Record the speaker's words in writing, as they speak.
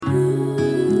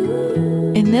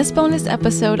In this bonus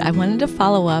episode, I wanted to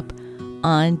follow up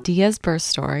on Dia's birth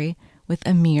story with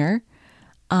Amir,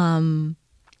 her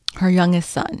youngest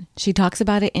son. She talks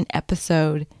about it in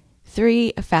episode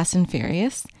 3 of Fast and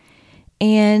Furious.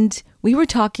 And we were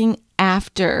talking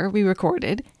after we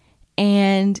recorded,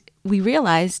 and we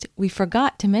realized we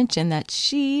forgot to mention that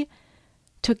she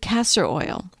took castor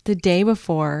oil the day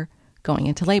before going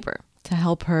into labor to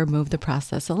help her move the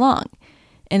process along.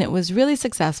 And it was really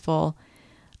successful,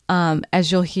 as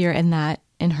you'll hear in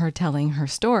her telling her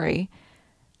story.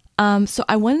 So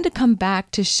I wanted to come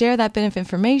back to share that bit of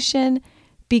information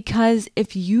because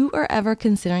if you are ever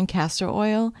considering castor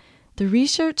oil, the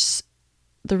research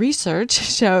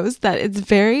shows that it's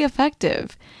very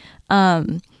effective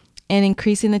in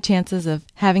increasing the chances of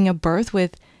having a birth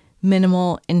with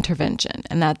minimal intervention,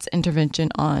 and that's intervention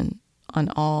on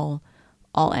all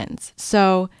ends.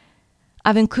 So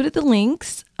I've included the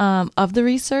links of the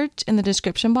research in the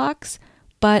description box,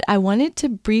 but I wanted to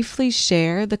briefly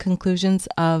share the conclusions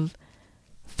of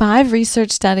 5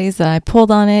 research studies that I pulled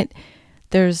on it.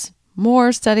 There's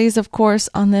more studies, of course,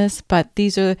 on this, but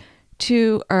these are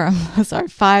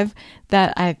 5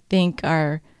 that I think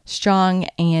are strong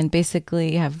and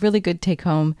basically have really good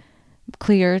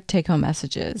clear take-home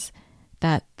messages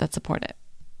that support it.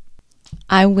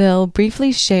 I will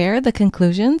briefly share the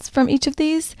conclusions from each of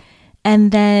these,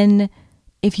 and then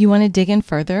if you want to dig in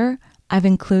further, I've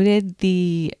included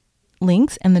the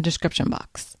links in the description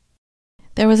box.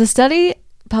 There was a study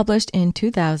published in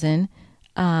 2000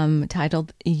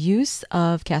 titled Use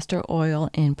of Castor Oil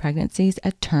in Pregnancies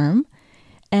at Term,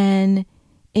 and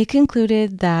it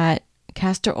concluded that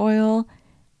castor oil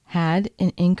had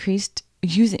an increased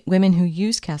women who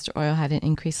used castor oil had an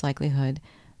increased likelihood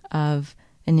of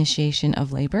initiation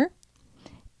of labor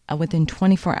within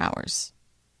 24 hours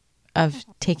of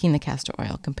taking the castor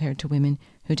oil compared to women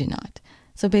who did not.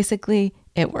 So basically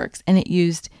it works. And it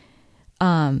used,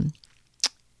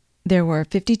 there were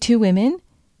 52 women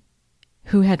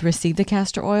who had received the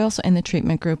castor oil, so in the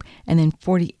treatment group, and then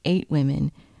 48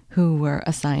 women who were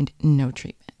assigned no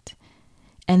treatment.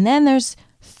 And then there's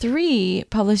 3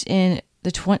 published in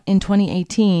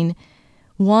 2018.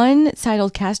 One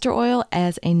titled Castor Oil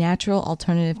as a Natural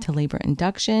Alternative to Labor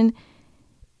Induction.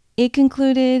 It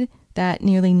concluded that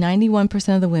nearly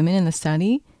 91% of the women in the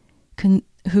study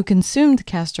who consumed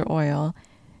castor oil,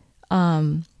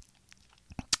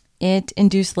 it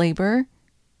induced labor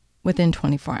within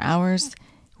 24 hours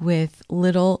with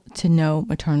little to no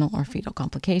maternal or fetal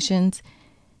complications.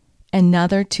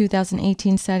 Another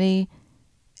 2018 study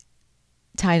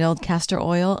titled Castor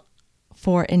Oil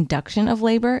for Induction of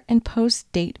Labor and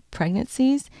Post-Date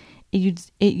Pregnancies. It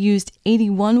used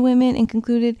 81 women and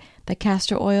concluded that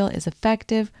castor oil is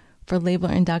effective for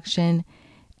labor induction.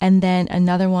 And then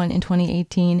another one in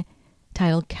 2018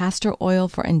 titled Castor Oil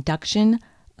for Induction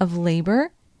of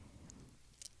Labor.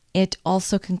 It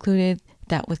also concluded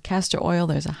that with castor oil,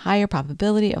 there's a higher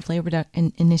probability of labor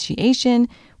initiation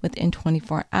within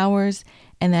 24 hours,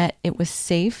 and that it was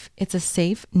safe. It's a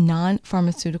safe,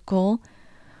 non-pharmaceutical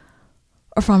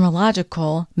or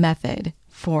pharmacological method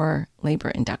for labor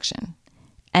induction.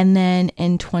 And then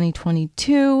in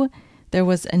 2022, there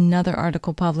was another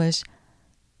article published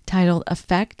titled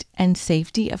Effect and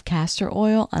Safety of Castor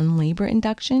Oil on Labor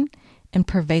Induction and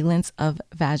Prevalence of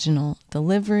Vaginal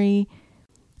Delivery.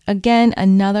 Again,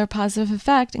 another positive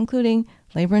effect, including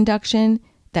labor induction,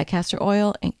 that castor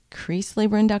oil increased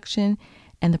labor induction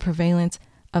and the prevalence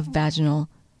of vaginal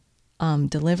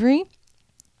delivery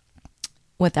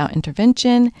without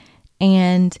intervention,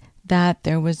 and that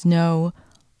there was no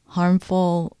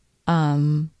harmful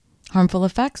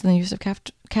effects in the use of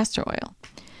castor oil.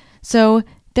 So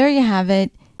there you have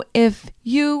it. If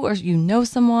you or you know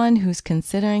someone who's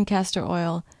considering castor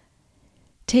oil,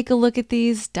 take a look at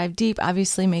these, dive deep,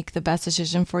 obviously make the best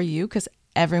decision for you because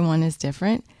everyone is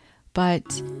different.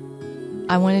 But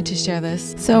I wanted to share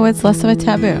this so it's less of a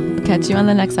taboo. Catch you on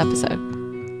the next episode.